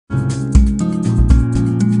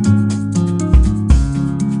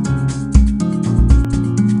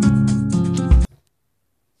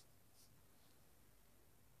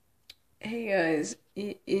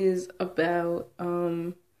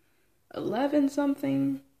11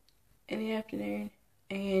 something in the afternoon,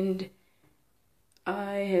 and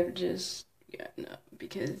I have just gotten up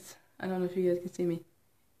because I don't know if you guys can see me,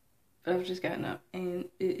 but I've just gotten up and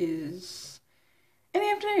it is in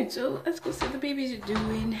the afternoon. So let's go see what the babies are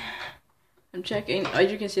doing. I'm checking.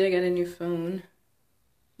 As you can see, I got a new phone.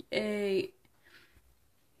 Yay.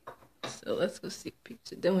 So let's go see what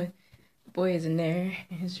people are doing. The boy is in there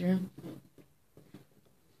in his room.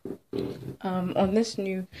 On this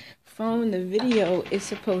new phone, the video is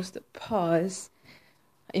supposed to pause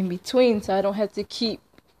in between, so I don't have to keep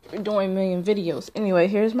doing a million videos. Anyway,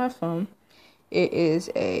 here's my phone. It is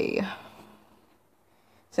a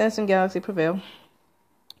Samsung Galaxy Prevail,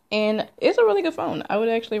 and it's a really good phone. I would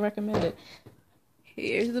actually recommend it.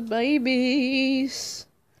 Here's the babies.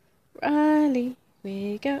 Riley,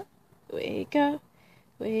 wake up, wake up,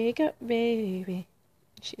 wake up, baby.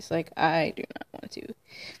 She's like, I do not want to.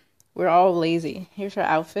 We're all lazy. Here's her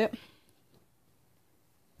outfit.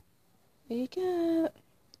 Wake up.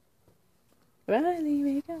 Riley,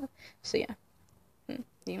 wake up. So yeah.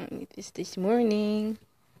 You don't need this morning.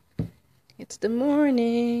 It's the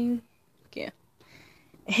morning. Yeah.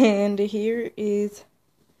 And here is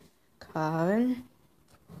Colin.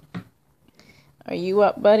 Are you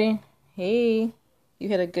up, buddy? Hey. You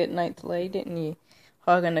had a good night's lay, didn't you?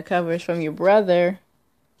 Hogging the covers from your brother.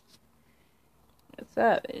 What's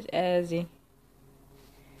up? It's Azzy.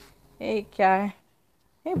 Hey, Kai.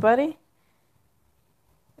 Hey, buddy.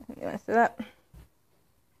 You want to sit up?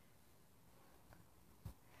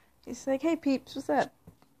 He's like, hey, peeps, what's up?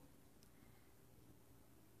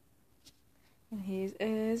 And he's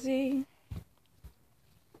Azzy.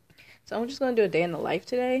 So I'm just going to do a day in the life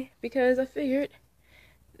today because I figured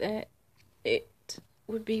that it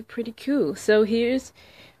would be pretty cool. So here's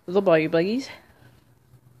the buggies.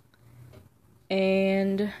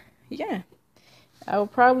 And yeah, I will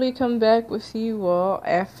probably come back with you all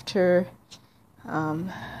after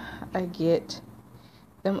I get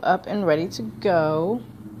them up and ready to go.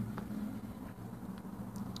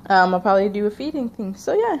 I'll probably do a feeding thing.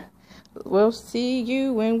 So yeah, we'll see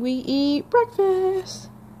you when we eat breakfast.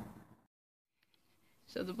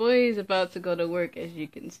 So the boy is about to go to work, as you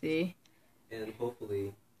can see. And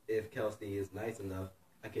hopefully, if Kelsey is nice enough,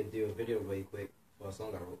 I can do a video really quick for a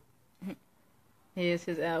song I wrote. Here's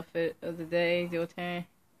his outfit of the day. Your turn.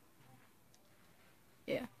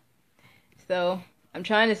 Yeah. So I'm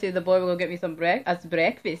trying to see if the boy will go get me some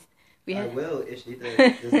breakfast. I will if she does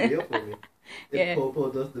this video for me. If Yeah.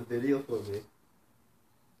 Popo does the video for me.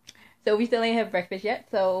 So we still ain't have breakfast yet.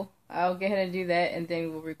 So I'll go ahead and do that, and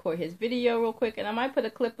then we'll record his video real quick, and I might put a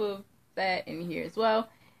clip of that in here as well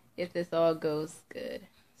if this all goes good.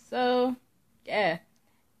 So yeah.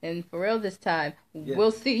 And for real this time,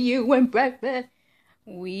 we'll see you when breakfast.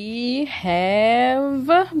 We have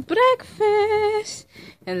breakfast.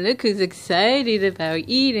 And look who's excited about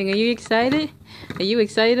eating. Are you excited? Are you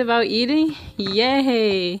excited about eating?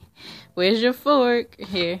 Yay. Where's your fork?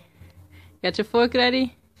 Here. Got your fork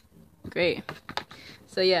ready? Great.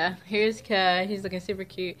 So yeah, here's Kai. He's looking super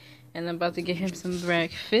cute. And I'm about to get him some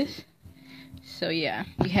breakfast. So yeah,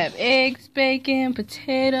 we have eggs, bacon,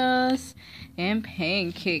 potatoes, and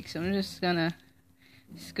pancakes. I'm just gonna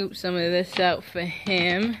scoop some of this out for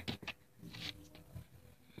him.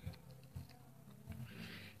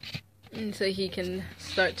 And so he can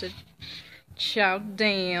start to chow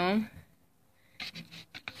down.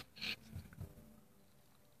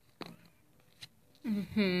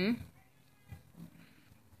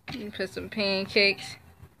 Put some pancakes.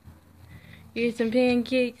 Here's some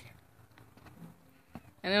pancakes.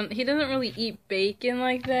 And he doesn't really eat bacon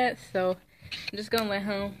like that, so I'm just gonna let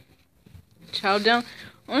him chow down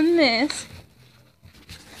on this.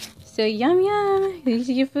 So yum yum. Did you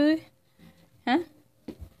see your food? Huh?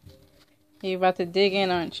 You're about to dig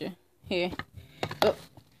in, aren't you? Here. Oh,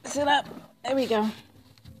 sit up. There we go.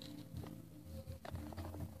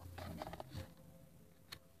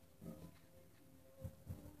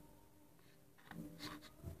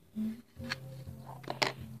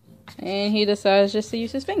 And he decides just to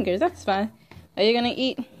use his fingers. That's fine. Are you gonna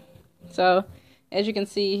eat? So, as you can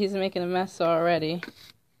see, he's making a mess already.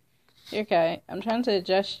 Here, Kai. I'm trying to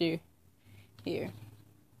adjust you. Here.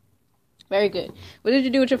 Very good. What did you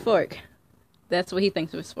do with your fork? That's what he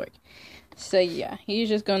thinks of his fork. So, yeah. He's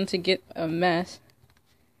just going to get a mess.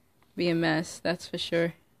 Be a mess. That's for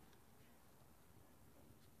sure.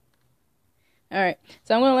 Alright,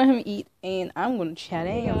 so I'm going to let him eat, and I'm going to chat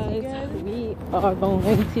in. Guys, we are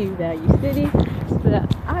going to Value City so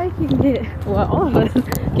that I can get, well, all of us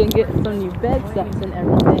can get some new bed sets and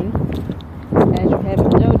everything. As you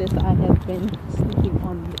haven't noticed, I have been sleeping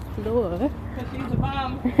on the floor.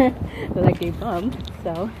 like a bum.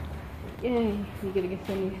 So, yay, we gotta get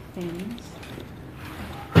some of these things.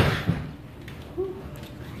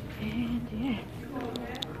 And yeah,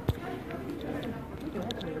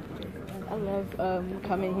 I love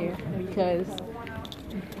coming here because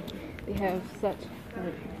they have such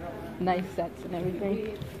nice sets and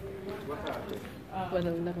everything.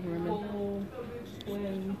 Whether we look at them,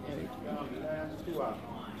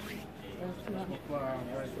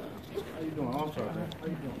 How you doing? I'm sorry. How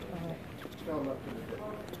you doing?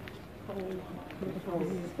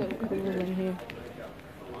 so cool in here.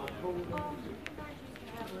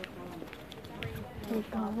 We're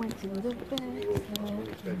going to the best.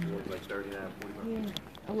 Yeah,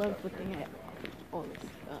 I love looking at all this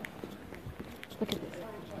stuff. Look at this.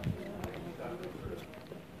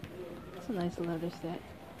 It's a nice leather set.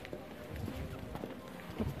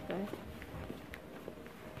 Okay.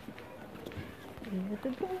 You're the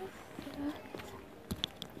best.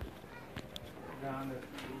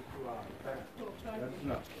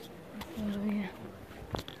 Oh yeah.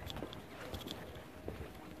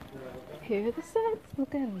 Here are the sets.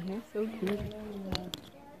 Look at them. They're so cute.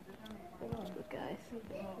 Look, guys.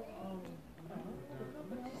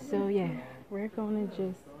 So yeah, we're gonna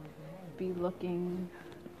just be looking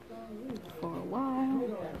for a while.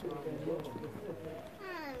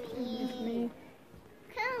 Mommy,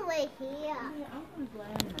 come over here.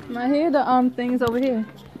 I hear the things over here.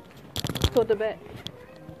 Toward the back.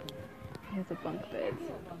 Here's a bunk bed.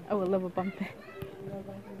 Oh, I love a bunk bed.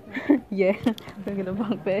 Yeah, look at the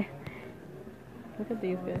bunk bed. Look at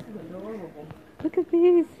these guys. Look at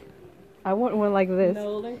these. I want one like this.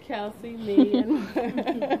 Nolan, Kelsey, me,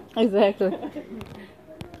 and Exactly.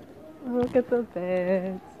 Look at the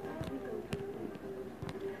beds.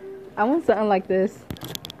 I want something like this.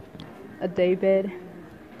 A day bed.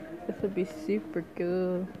 This would be super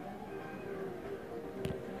cool.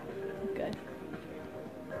 Okay.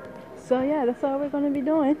 So yeah, that's all we're going to be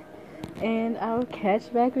doing. And I'll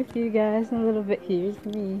catch back with you guys in a little bit. Here's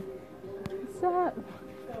me. What's up?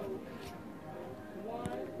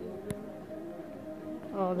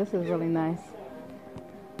 Oh, this is really nice.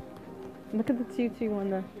 Look at the tutu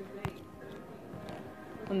on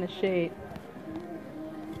the shade.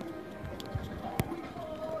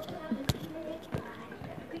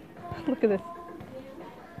 Look at this.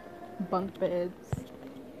 Bunk beds.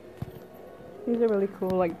 These are really cool,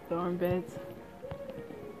 like dorm beds.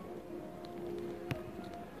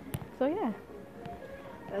 So yeah,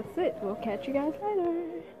 that's it. We'll catch you guys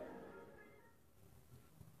later.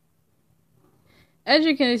 As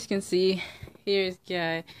you guys can see, here's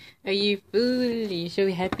Guy. Are you food? Are you so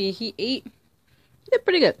happy he ate? He did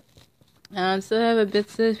pretty good. So I have a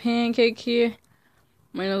bit of pancake here.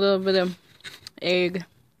 And a little bit of egg.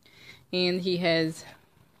 And he has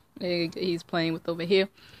egg he's playing with over here.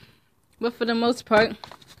 But for the most part,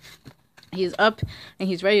 he's up and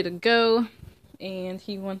he's ready to go. And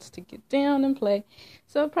he wants to get down and play.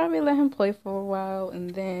 So I'll probably let him play for a while.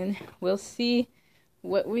 And then we'll see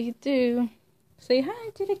what we do. Say hi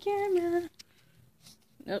to the camera.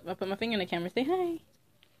 Nope, I put my finger in the camera. Say hi.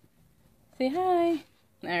 Say hi.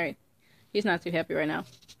 Alright. He's not too happy right now.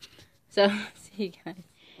 So, see you guys.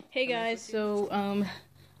 Hey guys, so,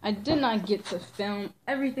 I did not get to film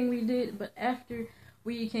everything we did, but after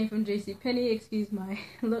we came from JCPenney, excuse my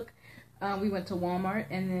look, we went to Walmart,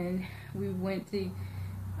 and then we went to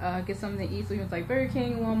get something to eat. So we went to like Burger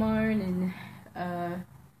King, Walmart, and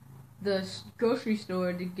the grocery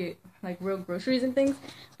store to get like real groceries and things.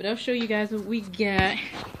 But I'll show you guys what we got.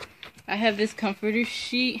 I have this comforter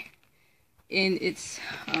sheet, and it's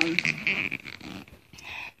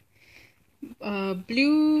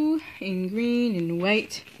blue and green and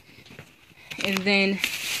white. And then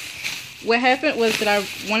what happened was that I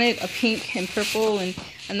wanted a pink and purple and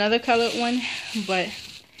another colored one, but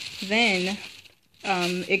then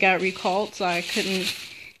it got recalled, so I couldn't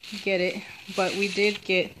get it. But we did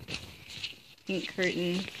get pink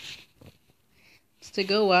curtains to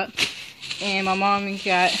go up, and my mom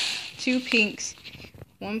got 2 pinks,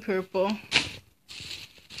 1 purple,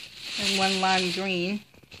 and 1 lime green,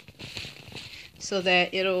 so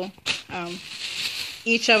that it'll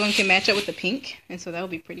each of them can match up with the pink, and so that'll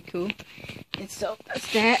be pretty cool. And so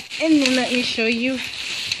that's that. And then let me show you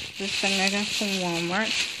this thing I got from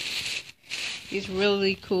Walmart. These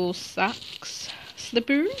really cool socks,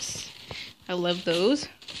 slippers. I love those.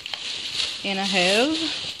 And I have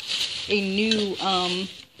a new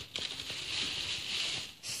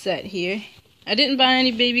set here. I didn't buy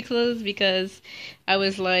any baby clothes because I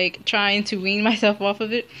was like trying to wean myself off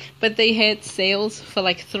of it, but they had sales for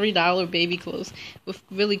like $3 baby clothes with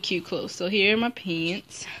really cute clothes. So here are my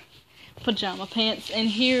pants, pajama pants. And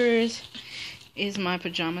here is my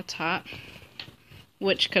pajama top,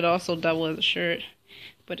 which could also double as a shirt,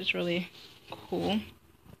 but it's really cool.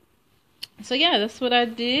 So yeah, that's what I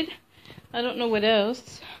did. I don't know what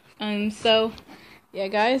else. So yeah,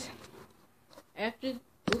 guys, after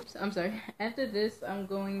this, I'm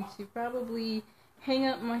going to probably hang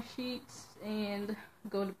up my sheets and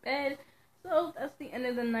go to bed. So that's the end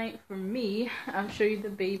of the night for me. I'll show you the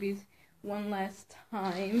babies one last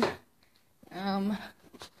time.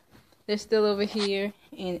 They're still over here,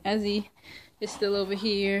 and Ezzy is still over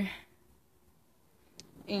here,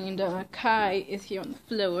 and Kai is here on the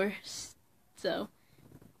floor. So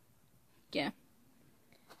yeah.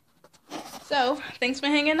 So thanks for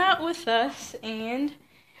hanging out with us, and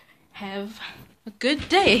have a good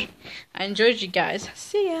day. I enjoyed you guys.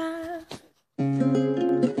 See ya.